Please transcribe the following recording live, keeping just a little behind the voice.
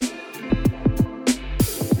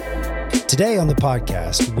Today on the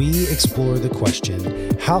podcast, we explore the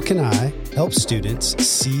question, how can I help students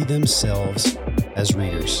see themselves as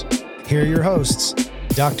readers? Here are your hosts,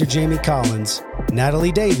 Dr. Jamie Collins,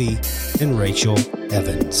 Natalie Davey, and Rachel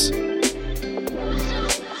Evans.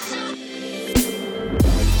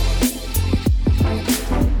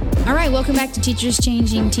 All right, welcome back to Teachers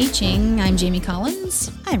Changing Teaching. I'm Jamie Collins.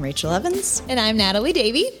 I'm Rachel Evans. And I'm Natalie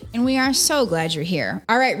Davey. And we are so glad you're here.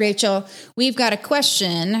 All right, Rachel, we've got a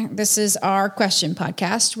question. This is our question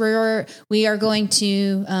podcast where we are going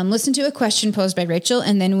to listen to a question posed by Rachel,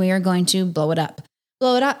 and then we are going to blow it up.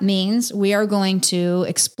 Blow it up means we are going to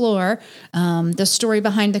explore the story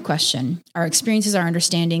behind the question, our experiences, our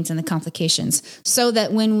understandings, and the complications, so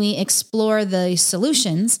that when we explore the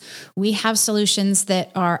solutions, we have solutions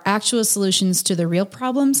that are actual solutions to the real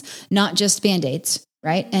problems, not just Band-Aids,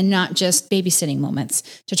 right? And not just babysitting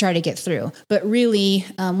moments to try to get through, but really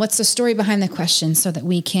what's the story behind the question so that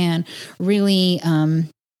we can really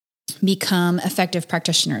become effective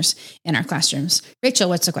practitioners in our classrooms. Rachel,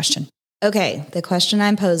 what's the question? Okay, the question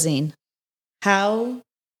I'm posing, how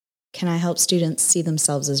can I help students see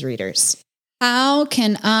themselves as readers? Say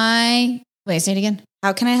it again.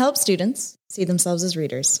 How can I help students see themselves as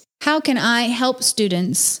readers? How can I help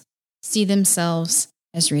students see themselves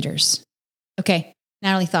as readers? Okay,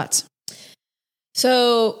 Natalie, thoughts?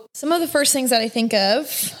 So some of the first things that I think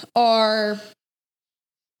of are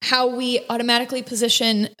how we automatically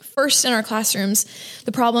position first in our classrooms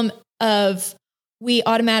the problem of we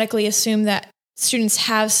automatically assume that students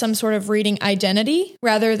have some sort of reading identity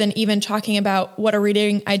rather than even talking about what a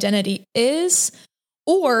reading identity is,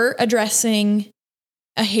 or addressing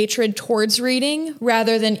a hatred towards reading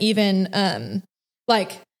rather than even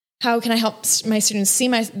how can I help my students see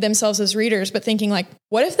themselves as readers, but thinking like,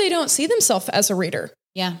 what if they don't see themselves as a reader?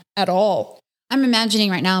 Yeah. At all. I'm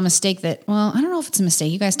imagining right now a mistake that, well, I don't know if it's a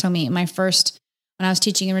mistake. You guys tell me. When I was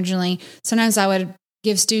teaching originally, sometimes I would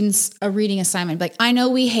give students a reading assignment. Like, I know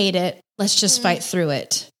we hate it. Let's just fight through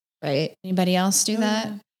it. Right? Anybody else do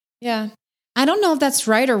that? Yeah. I don't know if that's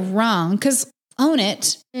right or wrong, because own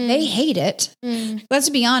it. They hate it. Let's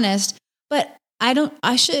be honest. But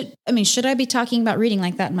should I be talking about reading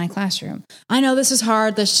like that in my classroom? I know this is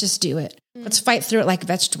hard. Let's just do it. Let's fight through it like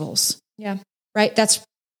vegetables. Yeah. Right? That's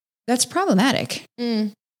problematic. Go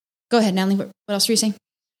ahead, Natalie. What else were you saying?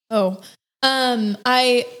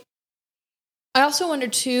 I also wonder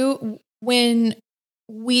too, when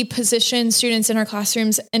we position students in our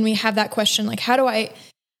classrooms and we have that question, like, how do I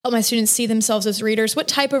help my students see themselves as readers? What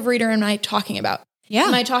type of reader am I talking about? Yeah.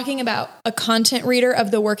 Am I talking about a content reader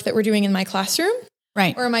of the work that we're doing in my classroom?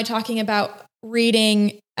 Right. Or am I talking about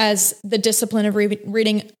reading as the discipline of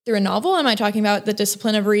reading through a novel? Am I talking about the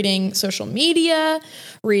discipline of reading social media,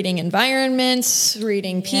 reading environments,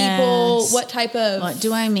 reading people? Yes. What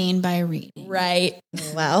do I mean by reading? Right.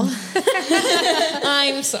 Well,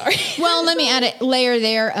 I'm sorry. Well, let me add a layer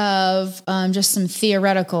there of just some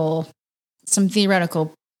theoretical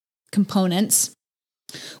components.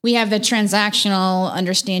 We have the transactional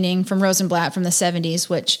understanding from Rosenblatt from the 70s,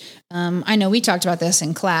 which I know we talked about this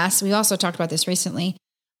in class. We also talked about this recently.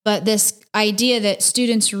 But this idea that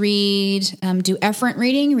students do efferent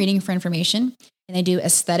reading for information, and they do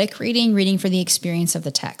aesthetic reading for the experience of the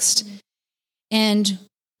text. And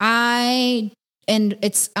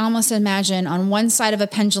it's almost imagine on one side of a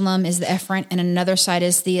pendulum is the efferent and another side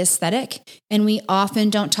is the aesthetic. And we often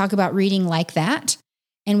don't talk about reading like that.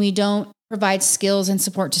 And we don't provide skills and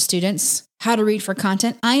support to students, how to read for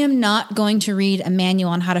content. I am not going to read a manual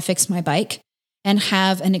on how to fix my bike and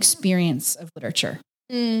have an experience of literature.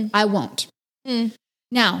 I won't.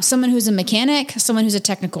 Now, someone who's a mechanic, someone who's a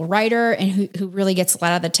technical writer, and who really gets a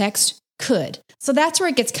lot out of the text could. So that's where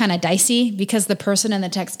it gets kind of dicey, because the person in the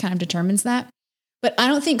text kind of determines that. But I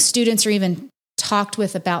don't think students are even talked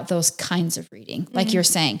with about those kinds of reading. Like you're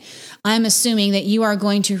saying, I'm assuming that you are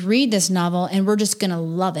going to read this novel and we're just going to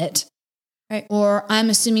love it. Right. Or I'm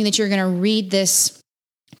assuming that you're going to read this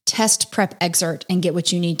test prep excerpt and get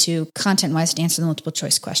what you need to content-wise to answer the multiple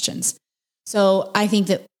choice questions. So I think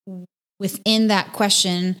that within that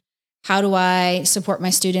question, how do I support my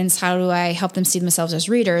students? How do I help them see themselves as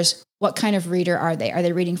readers? What kind of reader are they? Are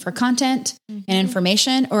they reading for content and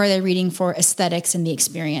information, or are they reading for aesthetics and the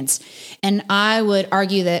experience? And I would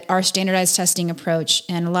argue that our standardized testing approach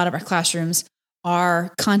and a lot of our classrooms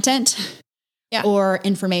are content or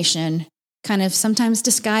information, kind of sometimes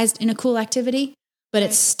disguised in a cool activity, but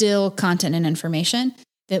it's still content and information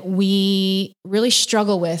that we really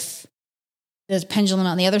struggle with. The pendulum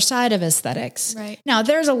on the other side of aesthetics. Right. Now,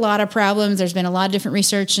 there's a lot of problems. There's been a lot of different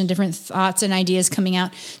research and different thoughts and ideas coming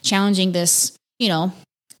out challenging this,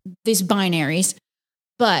 these binaries.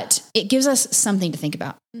 but it gives us something to think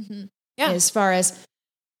about as far as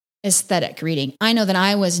aesthetic reading. I know that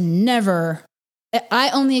I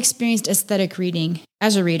only experienced aesthetic reading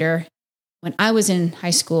as a reader when I was in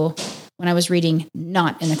high school, when I was reading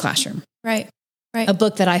not in the classroom. Right. A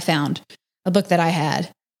book that I found, a book that I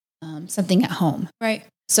had, something at home. Right.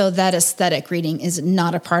 So that aesthetic reading is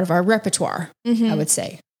not a part of our repertoire, I would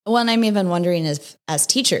say. Well, and I'm even wondering if, as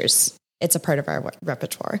teachers, it's a part of our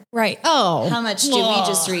repertoire. Right. Oh, How much do we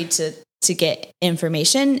just read to get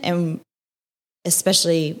information? And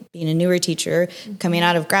especially being a newer teacher coming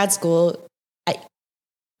out of grad school,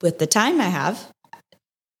 with the time I have,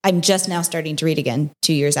 I'm just now starting to read again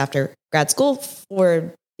 2 years after grad school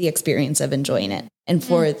for the experience of enjoying it and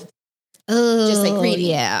for just like reading.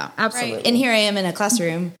 Yeah, absolutely. Right. And here I am in a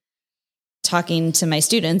classroom talking to my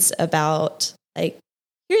students about like,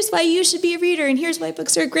 here's why you should be a reader and here's why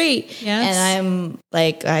books are great. Yes. And I'm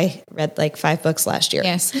like, I read like 5 books last year.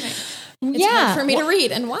 Yes. It's hard for me to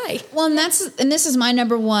read, and why? Well, and this is my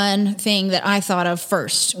number one thing that I thought of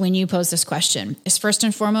first when you posed this question is first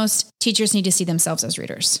and foremost, teachers need to see themselves as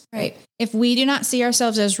readers. Right. If we do not see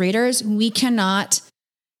ourselves as readers, we cannot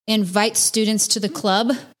invite students to the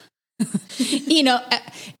club,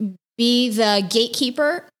 be the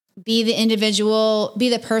gatekeeper, be the individual, be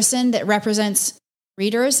the person that represents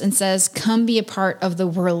readers and says, come be a part of the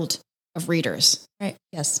world of readers. Right.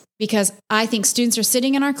 Yes. Because I think students are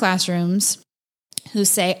sitting in our classrooms who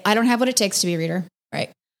say, I don't have what it takes to be a reader.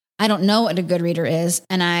 Right. I don't know what a good reader is.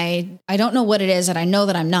 And I don't know what it is. And I know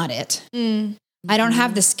that I'm not it. I don't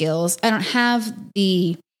have the skills. I don't have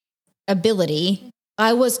the ability.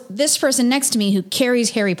 This person next to me who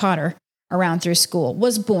carries Harry Potter around through school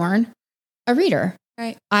was born a reader.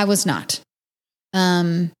 Right. I was not.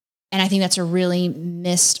 And I think that's a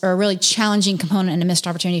really challenging component and a missed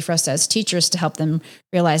opportunity for us as teachers to help them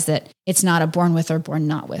realize that it's not a born with or born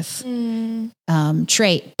not with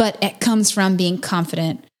trait, but it comes from being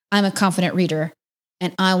confident. I'm a confident reader,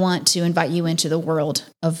 and I want to invite you into the world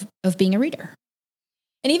of being a reader.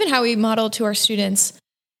 And even how we model to our students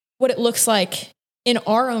what it looks like in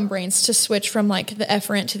our own brains to switch from like the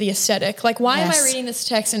efferent to the aesthetic. Like, why am I reading this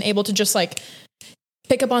text and able to just like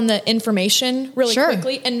pick up on the information really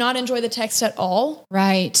quickly and not enjoy the text at all?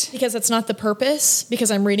 Right. Because it's not the purpose,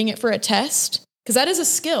 because I'm reading it for a test. Because that is a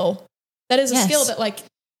skill. That is a skill that like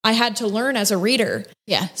I had to learn as a reader.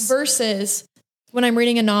 Yes. Versus when I'm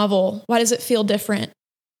reading a novel, why does it feel different?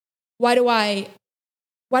 Why do I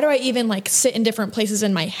even like sit in different places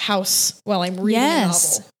in my house while I'm reading a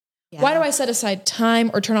novel? Yeah. Why do I set aside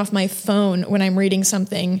time or turn off my phone when I'm reading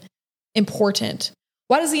something important?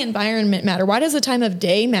 Why does the environment matter? Why does the time of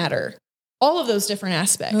day matter? All of those different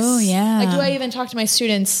aspects. Oh, yeah. Like, do I even talk to my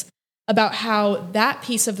students about how that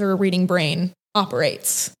piece of their reading brain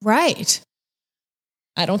operates? Right.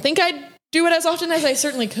 I don't think I do it as often as I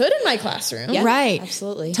certainly could in my classroom. Yeah, right.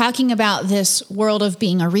 Absolutely. Talking about this world of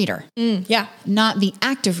being a reader. Yeah. Not the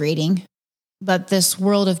act of reading, but this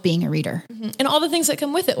world of being a reader. And all the things that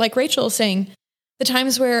come with it. Like Rachel is saying, the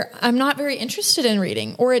times where I'm not very interested in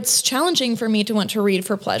reading, or it's challenging for me to want to read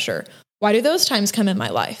for pleasure. Why do those times come in my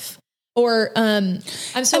life? Or imagine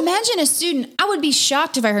a student. I would be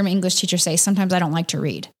shocked if I heard my English teacher say, sometimes I don't like to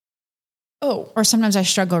read. Oh. Or sometimes I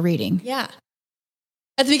struggle reading. Yeah.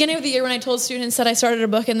 At the beginning of the year when I told students that I started a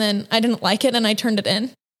book and then I didn't like it and I turned it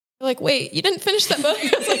in. They're like, wait, you didn't finish that book?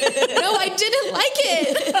 I was like, no, I didn't like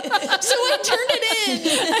it. So I turned it in.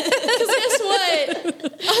 Because guess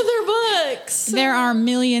what? Other books. There are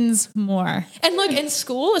millions more. And look, in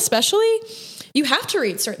school especially, you have to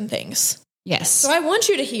read certain things. Yes. So I want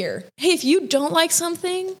you to hear, hey, if you don't like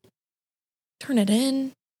something, turn it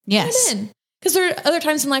in. Yes. Turn it in. Because there are other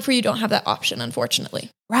times in life where you don't have that option,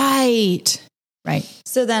 unfortunately. Right.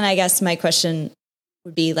 So then I guess my question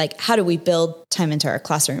would be like, how do we build time into our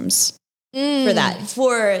classrooms for that?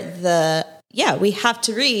 We have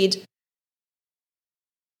to read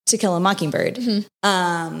To Kill a Mockingbird.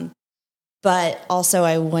 But also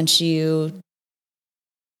I want you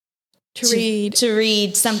to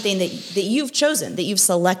read something that you've chosen, that you've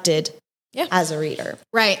selected as a reader.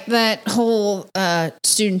 Right. That whole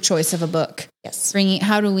student choice of a book. Yes.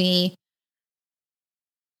 How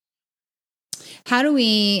do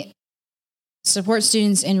we support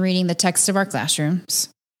students in reading the text of our classrooms?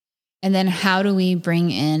 And then how do we bring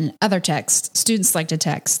in other texts? Students like to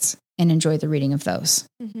text and enjoy the reading of those.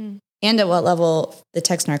 And at what level the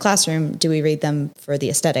text in our classroom do we read them for the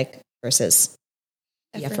aesthetic versus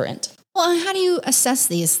the efferent? Well, how do you assess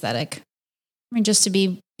the aesthetic? I mean, just to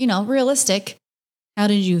be, realistic, how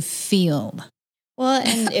did you feel? Well,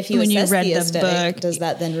 and if you when assess you read the the aesthetic, book, does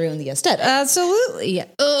that then ruin the aesthetic? Absolutely.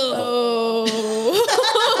 Oh.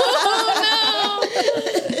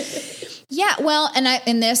 Yeah. Well,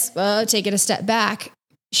 and this, take it a step back,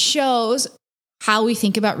 shows how we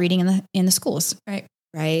think about reading in the schools. Right.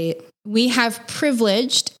 Right. We have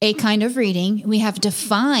privileged a kind of reading. We have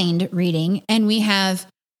defined reading, and we have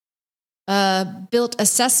built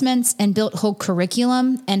assessments and built whole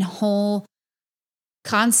curriculum and whole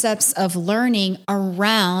concepts of learning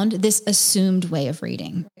around this assumed way of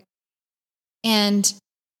reading. And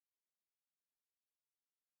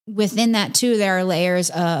within that too, there are layers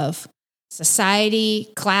of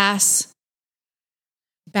society, class,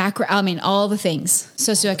 background. I mean, all the things,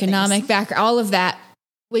 socioeconomic background, all of that,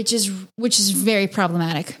 which is very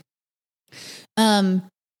problematic.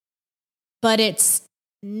 But it's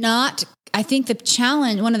not, I think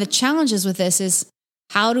one of the challenges with this is,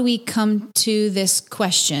 how do we come to this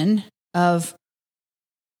question of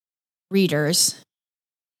readers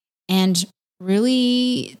and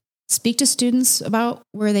really speak to students about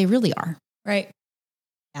where they really are? Right.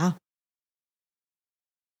 Yeah.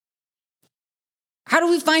 How do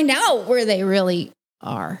we find out where they really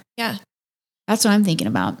are? Yeah. That's what I'm thinking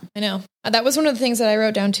about. I know. That was one of the things that I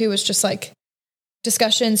wrote down too, was just like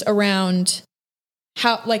discussions around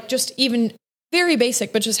how, like, just even very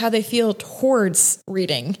basic, but just how they feel towards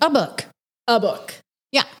reading A book.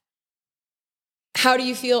 Yeah. How do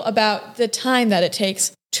you feel about the time that it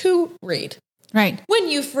takes to read? Right. When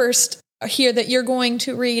you first hear that you're going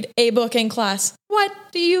to read a book in class, what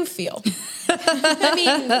do you feel? I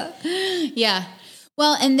mean, yeah.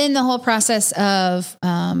 Well, and then the whole process of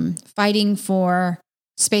fighting for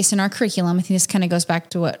space in our curriculum. I think this kind of goes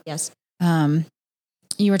back to what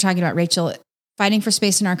you were talking about, Rachel, fighting for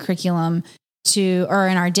space in our curriculum or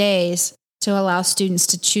in our days to allow students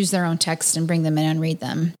to choose their own text and bring them in and read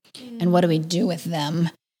them. And what do we do with them?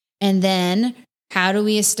 And then how do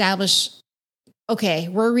we establish, okay,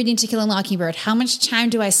 we're reading To Kill a Mockingbird. How much time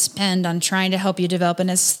do I spend on trying to help you develop an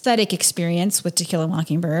aesthetic experience with To Kill a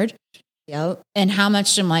Mockingbird? Yep. And how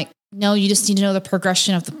much I'm like, no, you just need to know the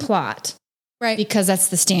progression of the plot. right. Because that's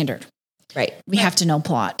the standard. Right. We have to know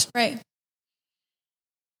plot. Right.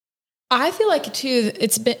 I feel like too,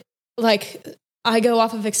 it's been like, I go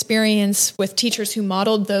off of experience with teachers who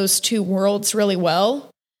modeled those two worlds really well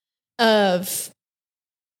of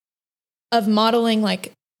modeling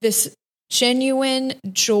like this genuine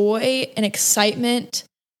joy and excitement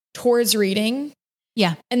towards reading.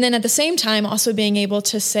 Yeah. And then at the same time, also being able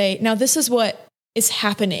to say, now this is what is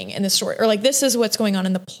happening in the story, or like, this is what's going on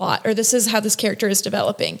in the plot, or this is how this character is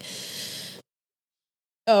developing.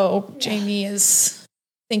 Oh, Jamie is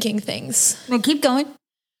thinking things. Well, keep going.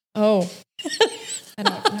 Oh, I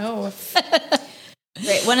don't know.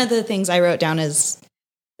 Right. One of the things I wrote down is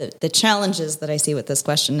the challenges that I see with this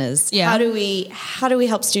question is how do we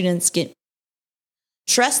help students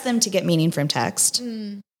trust them to get meaning from text,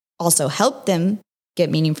 also help them get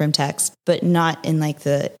meaning from text, but not in like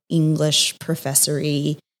the English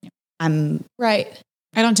professory. Right.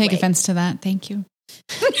 I don't take offense to that. Thank you.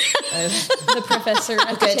 The professor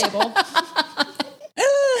at the table.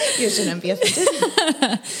 You shouldn't be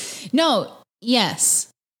offended. No. Yes.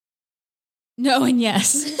 No and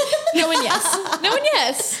yes. No and yes. No and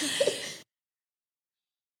yes.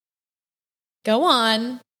 Go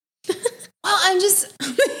on. Well, I'm just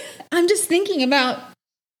thinking about.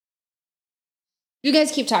 You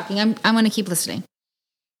guys keep talking. I'm going to keep listening.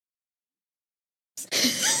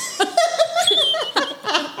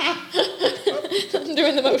 I'm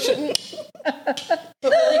doing the motion. But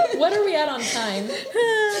really, what are we at on time?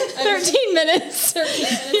 13 minutes. 13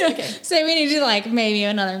 minutes. Yeah. Okay. So we need to do like maybe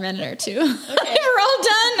another minute or two. Okay. We're all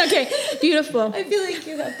done. Okay. Beautiful. I feel like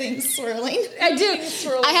you have things swirling. I do.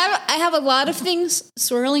 I have a lot of things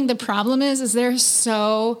swirling. The problem is they're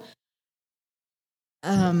so,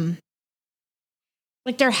 like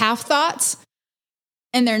they're half thoughts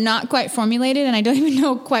and they're not quite formulated and I don't even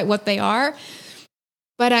know quite what they are,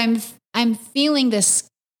 but I'm feeling this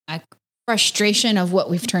frustration of what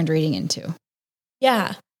we've turned reading into.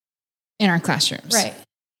 Yeah. In our classrooms. Right.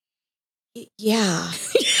 Yeah.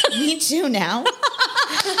 Me too now. All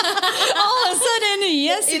of a sudden,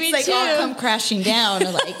 yes, it's me like too. all come crashing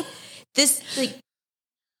down. Like this, like,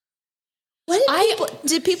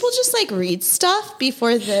 did people just like read stuff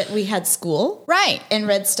before we had school? Right. And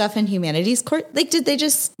read stuff in humanities course? Like, did they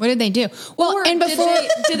just... What did they do? Well, or and before...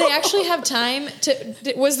 Did they actually have time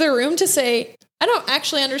was there room to say, I don't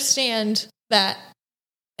actually understand that.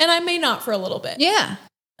 And I may not for a little bit. Yeah.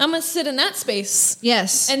 I'm going to sit in that space.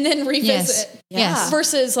 Yes. And then revisit. Yes.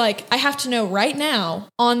 Versus like, I have to know right now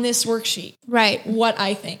on this worksheet. Right. What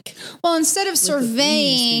I think. Well, instead of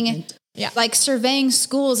surveying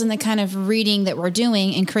schools and the kind of reading that we're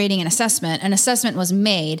doing and creating an assessment was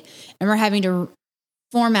made and we're having to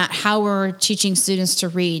format how we're teaching students to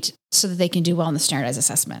read so that they can do well in the standardized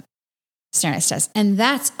test. And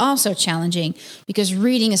that's also challenging because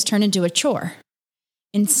reading is turned into a chore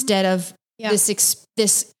instead of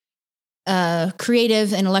this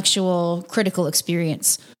creative, intellectual, critical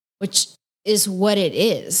experience, which is what it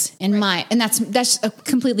is in that's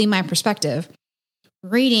completely my perspective.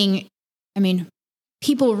 Reading, I mean,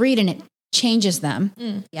 people read and it changes them.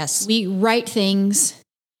 Yes. We write things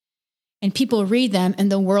and people read them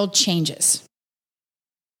and the world changes.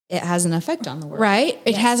 It has an effect on the world. Right?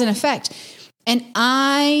 It has an effect. And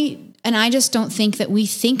I just don't think that we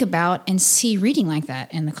think about and see reading like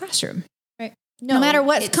that in the classroom. Right. No matter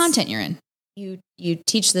what content you're in. You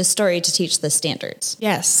teach this story to teach the standards.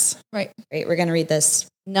 Yes. Right. We're going to read this,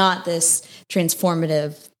 not this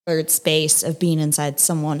transformative third space of being inside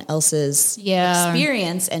someone else's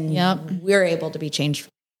experience. And we're able to be changed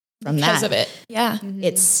from because of it. Yeah.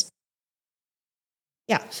 It's,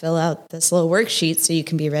 fill out this little worksheet so you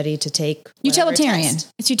can be ready to take utilitarian.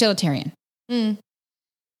 Test. It's utilitarian. Oh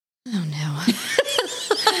no.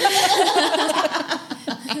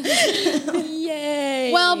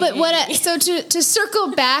 Yay. Well, but so to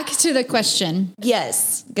circle back to the question.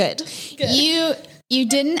 Yes. Good. You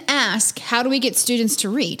didn't ask, how do we get students to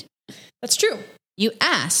read? That's true. You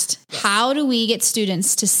asked, how do we get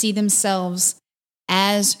students to see themselves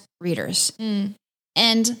as readers? And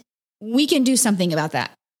we can do something about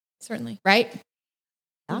that. Certainly. Right?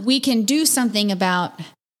 Yeah. We can do something about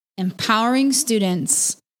empowering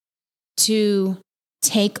students to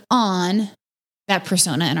take on that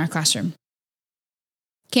persona in our classroom.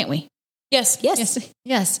 Can't we? Yes.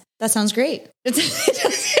 That sounds great. It does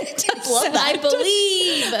I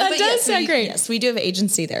believe. That does sound great. Yes, we do have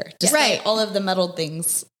agency there. Despite all of the muddled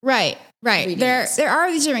things. Right. There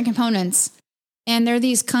are these different components and there are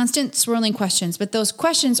these constant swirling questions, but those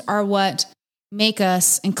questions are what make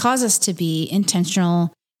us and cause us to be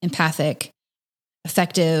intentional, empathic,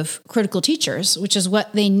 effective, critical teachers, which is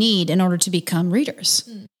what they need in order to become readers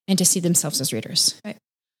and to see themselves as readers. Right.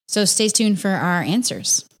 So stay tuned for our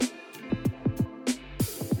answers.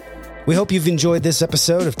 We hope you've enjoyed this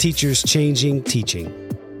episode of Teachers Changing Teaching.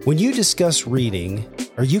 When you discuss reading,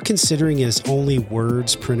 are you considering it as only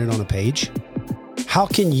words printed on a page? How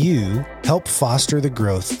can you help foster the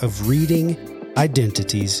growth of reading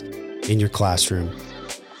identities in your classroom?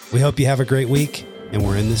 We hope you have a great week, and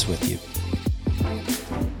we're in this with you.